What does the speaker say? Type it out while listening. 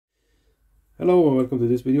Hello and welcome to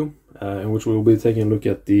this video, in which we will be taking a look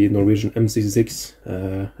at the Norwegian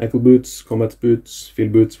M66 ankle boots, combat boots,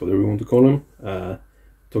 field boots, whatever we want to call them.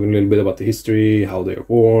 Talking a little bit about the history, how they are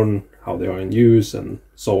worn, how they are in use, and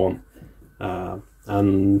so on.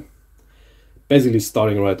 And basically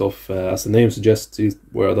starting right off, as the name suggests, these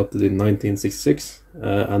were adopted in 1966,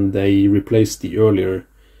 and they replaced the earlier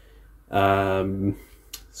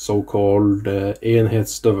so-called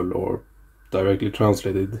enhetsstøvel, or directly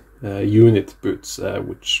translated unit boots,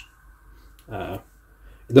 which it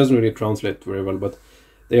doesn't really translate very well, but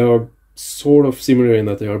they are sort of similar in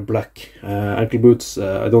that they are black ankle boots.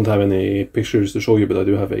 I don't have any pictures to show you, but I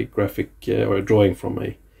do have a graphic or a drawing from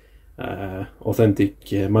a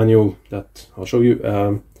authentic manual that I'll show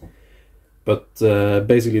you. But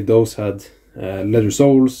basically those had leather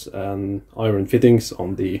soles and iron fittings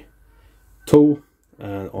on the toe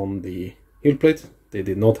and on the heel plate. They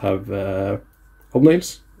did not have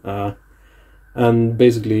hobnails, and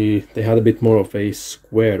basically they had a bit more of a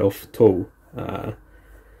squared off toe,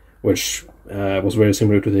 which was very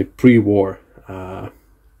similar to the pre-war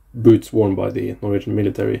boots worn by the Norwegian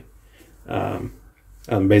military. And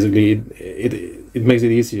basically it makes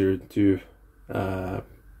it easier to,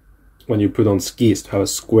 when you put on skis, to have a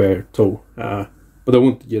square toe. But I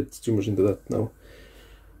won't get too much into that now.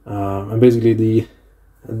 And basically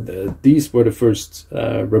these were the first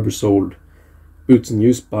rubber-soled boots in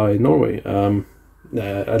use by Norway,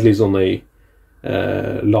 at least on a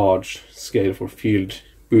large scale for field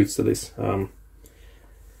boots, that is.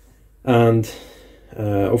 And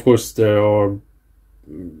of course there are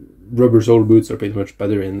rubber-soled boots are pretty much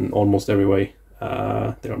better in almost every way.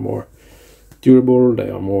 They are more durable,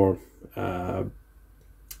 they are more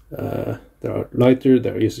they are lighter, they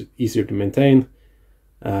are easier to maintain,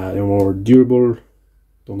 they are more durable.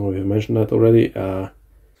 Don't know if I mentioned that already. And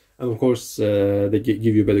of course they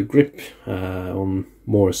give you better grip on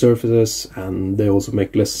more surfaces, and they also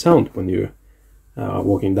make less sound when you are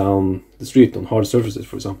walking down the street on hard surfaces,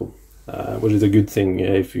 for example, which is a good thing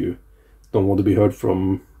if you don't want to be heard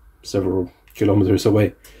from several kilometers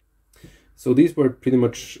away. So these were pretty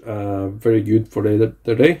much very good for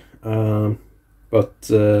their day, but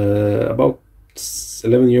about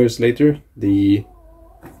 11 years later a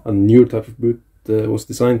newer type of boot was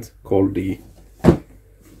designed, called the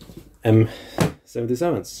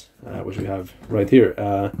M77s, which we have right here,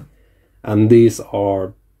 and these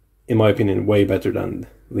are, in my opinion, way better than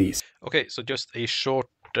these. Okay, so just a short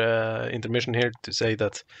intermission here to say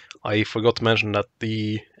that I forgot to mention that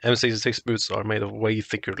the M66 boots are made of way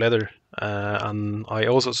thicker leather, and I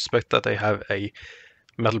also suspect that they have a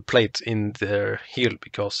metal plate in their heel,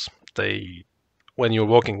 because when you're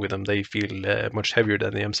walking with them, they feel much heavier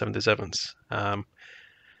than the M77s,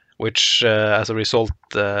 which as a result,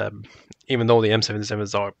 even though the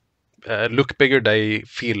M77s are look bigger, they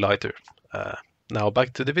feel lighter. Now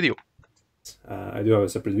back to the video. I do have a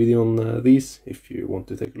separate video on these if you want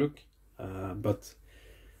to take a look, but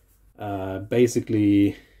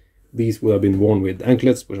basically these would have been worn with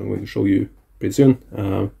anklets, which I'm going to show you pretty soon,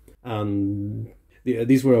 and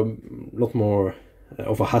these were a lot more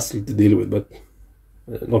of a hassle to deal with, but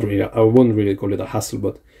not really. I wouldn't really call it a hassle,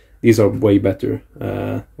 but these are way better.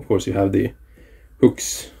 Of course, you have the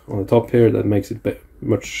hooks on the top here that makes it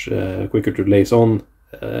much quicker to lace on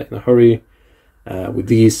in a hurry. With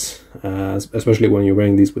these, especially when you're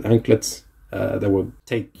wearing these with anklets, they will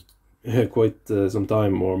take quite some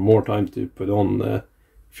time, or more time, to put on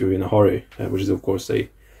if you're in a hurry, which is of course a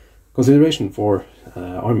consideration for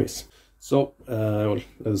armies. So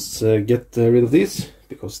let's get rid of these,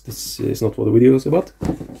 because this is not what the video is about.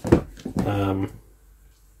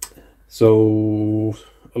 So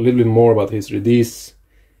a little bit more about history. These,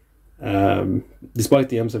 despite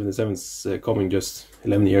the M77s coming just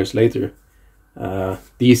 11 years later,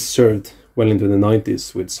 these served well into the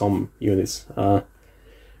 90s with some units.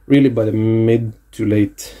 Really by the mid to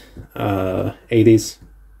late 80s,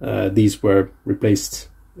 these were replaced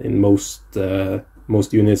in most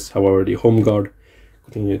units. However, the Home Guard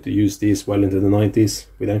continued to use these well into the 90s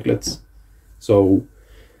with anklets. So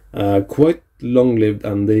quite long-lived,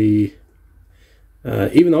 and they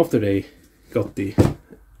even after they got the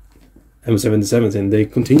M77s in, they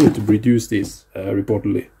continued to produce these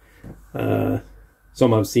reportedly.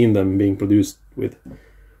 Some have seen them being produced with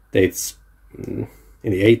dates in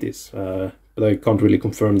the 80s, but I can't really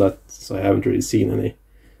confirm that, so I haven't really seen any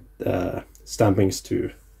stampings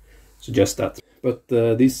to suggest that. But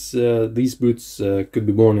these boots could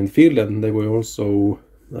be worn in the field, and they were also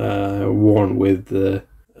worn with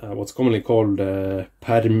what's commonly called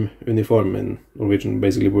perm uniform in Norwegian,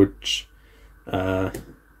 basically, which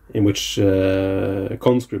in which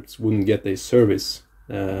conscripts wouldn't get a service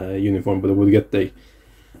uniform, but they would get a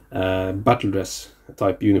battle dress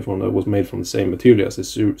type uniform that was made from the same material as a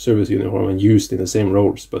service uniform and used in the same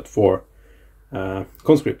roles, but for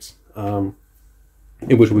conscripts.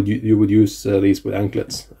 In which you would use these with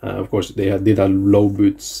anklets. Of course, they did have low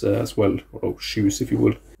boots as well, or shoes, if you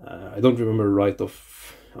will. I don't remember right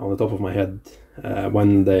off on the top of my head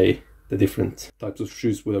when the different types of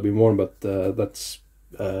shoes would have been worn, but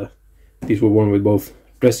these were worn with both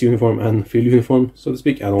dress uniform and field uniform, so to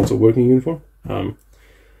speak, and also working uniform.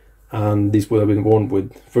 And these would have been worn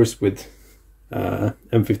first with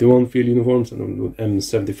M51 field uniforms and then with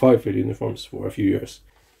M75 field uniforms for a few years.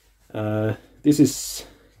 This is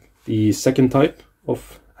the second type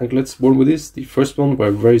of anklets worn with this. The first one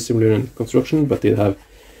were very similar in construction, but they have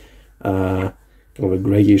kind of a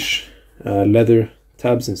grayish leather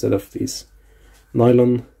tabs instead of these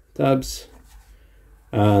nylon tabs,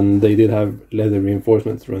 and they did have leather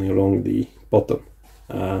reinforcements running along the bottom.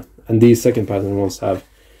 And these second pattern ones have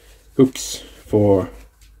hooks for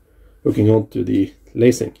hooking onto the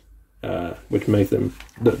lacing, which means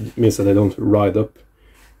that they don't ride up.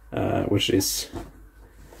 Which is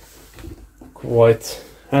quite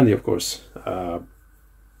handy, of course.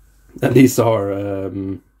 And these are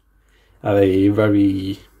have a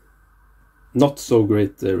very not so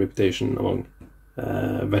great reputation among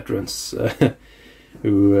veterans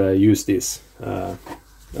who use these. And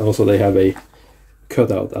also they have a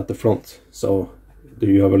cutout at the front, so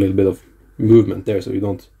you have a little bit of movement there, so you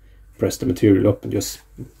don't press the material up and just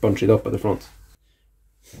bunch it up at the front.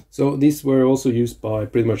 So these were also used by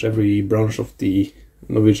pretty much every branch of the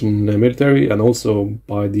Norwegian military, and also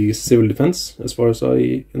by the civil defense, as far as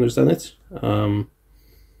I understand it.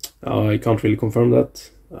 I can't really confirm that,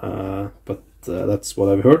 but that's what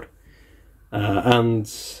I've heard. And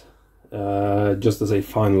just as a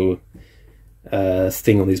final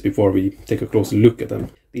thing on this before we take a closer look at them,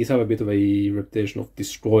 these have a bit of a reputation of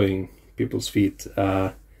destroying people's feet.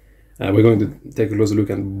 We're going to take a closer look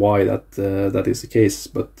at why that is the case,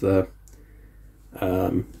 but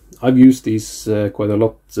I've used these quite a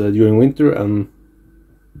lot during winter, and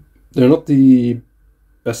they're not the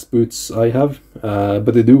best boots I have,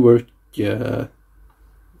 but they do work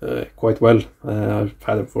quite well. I've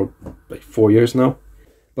had them for like 4 years now,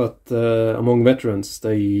 but among veterans,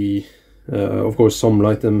 they of course some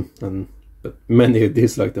like them, but many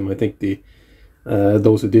dislike them. I think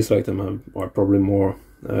those who dislike them are probably more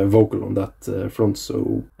vocal on that front,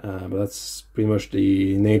 so but that's pretty much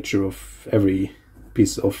the nature of every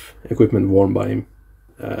piece of equipment worn by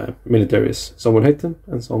militaries. Some will hate them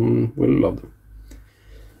and some will love them.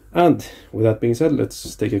 And with that being said,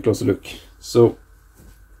 let's take a closer look. So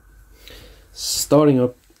starting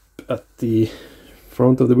up at the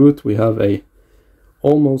front of the boot, we have a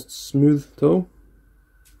almost smooth toe,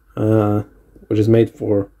 which is made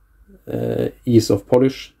for ease of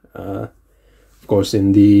polish. Of course,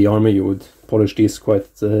 in the army you would polish these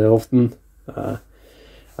quite often,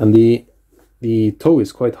 and the toe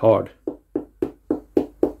is quite hard,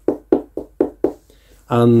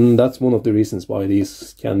 and that's one of the reasons why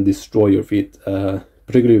these can destroy your feet,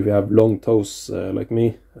 particularly if you have long toes like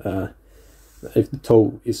me. If the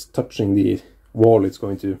toe is touching the wall, it's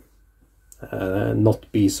going to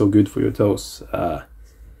not be so good for your toes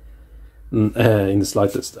in the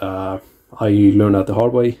slightest. I learned that the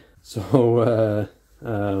hard way. So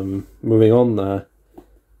moving on,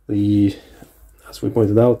 as we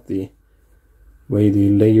pointed out, the way the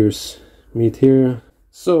layers meet here.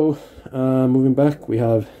 So moving back, we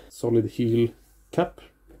have solid heel cap,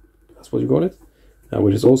 that's what you call it,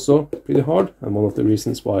 which is also pretty hard, and one of the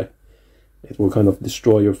reasons why it will kind of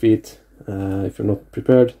destroy your feet if you're not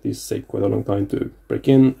prepared. These take quite a long time to break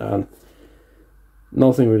in, and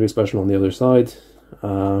nothing really special on the other side.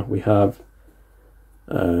 We have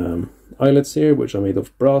eyelets here, which are made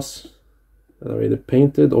of brass, that are either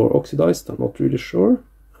painted or oxidized, I'm not really sure.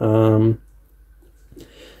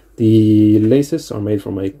 The laces are made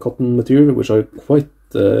from a cotton material, which are quite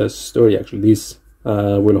sturdy actually. These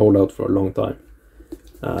will hold out for a long time.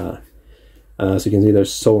 As you can see, they're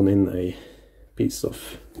sewn in a piece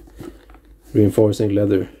of reinforcing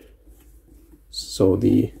leather, so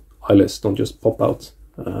the eyelets don't just pop out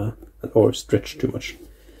or stretch too much.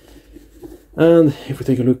 And if we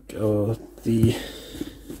take a look at the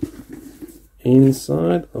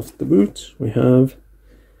inside of the boot, we have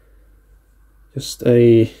just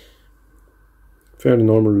a fairly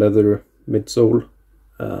normal leather midsole.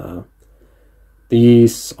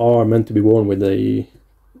 These are meant to be worn with a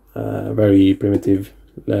very primitive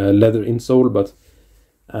leather insole, but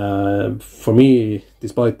for me,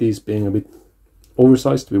 despite these being a bit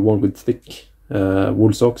oversized to be worn with thick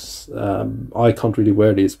wool socks. I can't really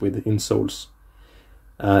wear these with insoles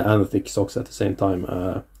and thick socks at the same time.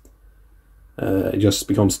 It just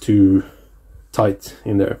becomes too tight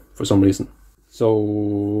in there for some reason.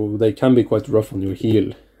 So they can be quite rough on your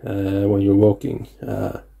heel when you're walking.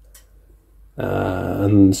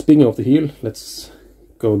 And speaking of the heel, let's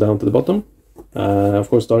go down to the bottom. Of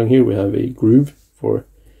course, starting here we have a groove for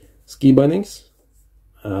ski bindings.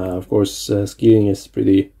 Of course, skiing is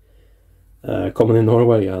pretty common in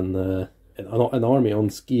Norway, and an army on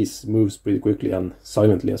skis moves pretty quickly and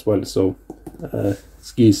silently as well. So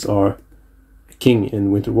skis are king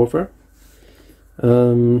in winter warfare.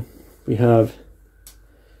 We have,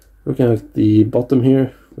 looking at the bottom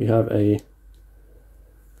here, we have a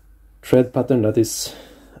tread pattern that is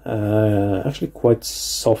actually quite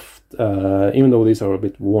soft, even though these are a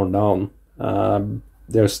bit worn down.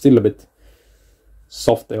 They're still a bit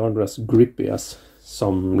soft. They aren't as grippy as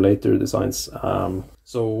some later designs.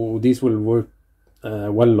 So these will work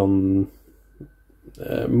well on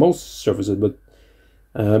most surfaces, but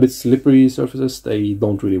a bit slippery surfaces, they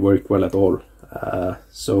don't really work well at all.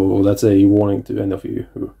 So that's a warning to any of you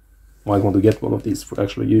who might want to get one of these for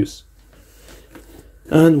actual use.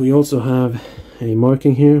 And we also have a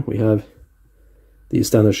marking here. We have the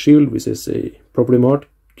standard shield, which is a property mark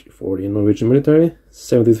for the Norwegian military,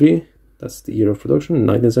 73. That's the year of production,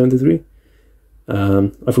 1973.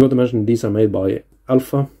 I forgot to mention these are made by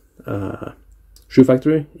Alpha shoe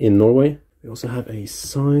factory in Norway. We also have a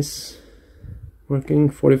size marking,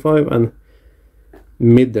 45, and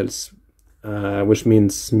middels, which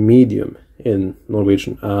means medium in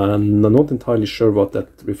Norwegian. And I'm not entirely sure what that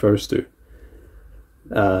refers to.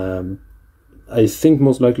 I think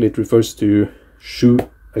most likely it refers to shoe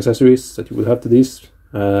accessories that you would have to these,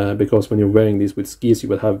 because when you're wearing these with skis, you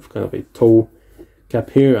would have kind of a toe cap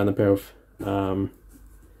here and a pair of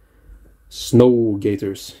snow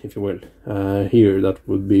gaiters, if you will, here. That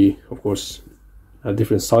would be, of course,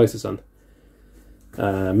 different sizes, and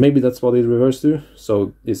maybe that's what it refers to,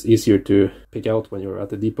 so it's easier to pick out when you're at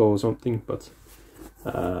the depot or something, but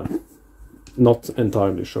not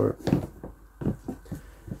entirely sure.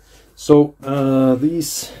 So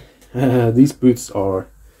these boots are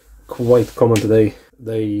quite common today.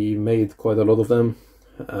 They made quite a lot of them,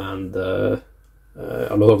 and a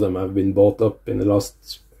lot of them have been bought up in the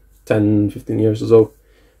last 10-15 years or so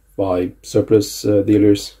by surplus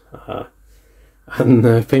dealers,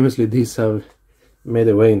 and famously these have made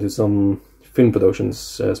their way into some film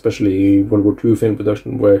productions, especially World War II film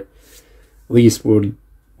production, where these would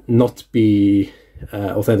not be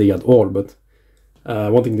authentic at all. But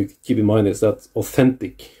one thing to keep in mind is that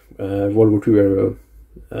authentic World War II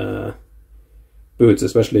era boots,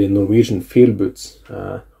 especially Norwegian field boots,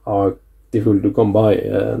 are difficult to come by,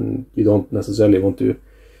 and you don't necessarily want to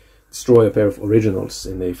destroy a pair of originals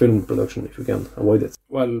in a film production if you can avoid it.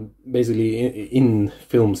 Well, basically in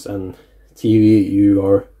films and TV, you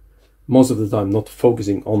are most of the time not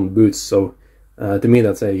focusing on boots, so to me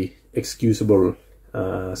that's a excusable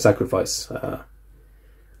sacrifice.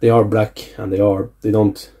 They are black, and they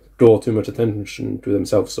don't draw too much attention to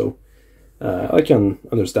themselves, so I can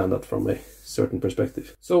understand that from a certain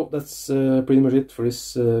perspective. So that's pretty much it for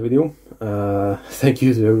this video. Thank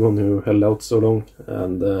you to everyone who held out so long,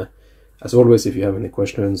 and as always, if you have any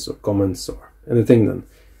questions or comments or anything, then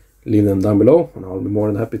leave them down below and I'll be more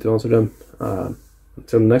than happy to answer them.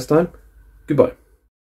 Until next time, goodbye.